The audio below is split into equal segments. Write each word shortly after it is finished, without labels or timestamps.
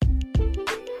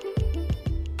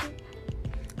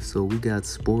So we got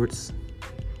sports,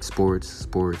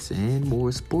 and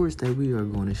more sports that we are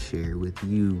going to share with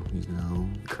you.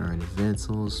 Current events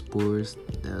on sports,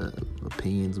 the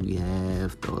opinions we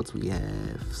have, thoughts we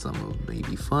have. Some of it may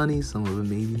be funny, some of it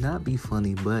may not be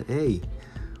funny, but hey,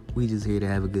 we just here to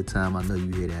have a good time. I know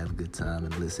you here to have a good time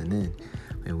and listen in,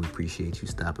 and we appreciate you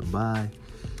stopping by.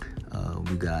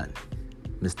 We got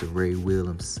Mr. Ray Will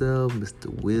himself, Mr.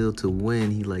 Will to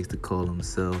Win, he likes to call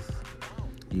himself.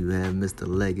 You have Mr.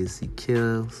 Legacy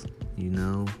Kills,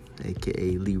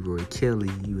 aka Leroy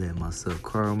Kelly. You have myself,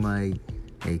 Carmike,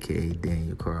 aka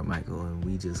Daniel Carmichael, and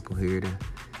we just go here to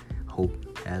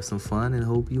have some fun and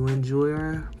hope you enjoy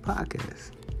our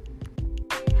podcast.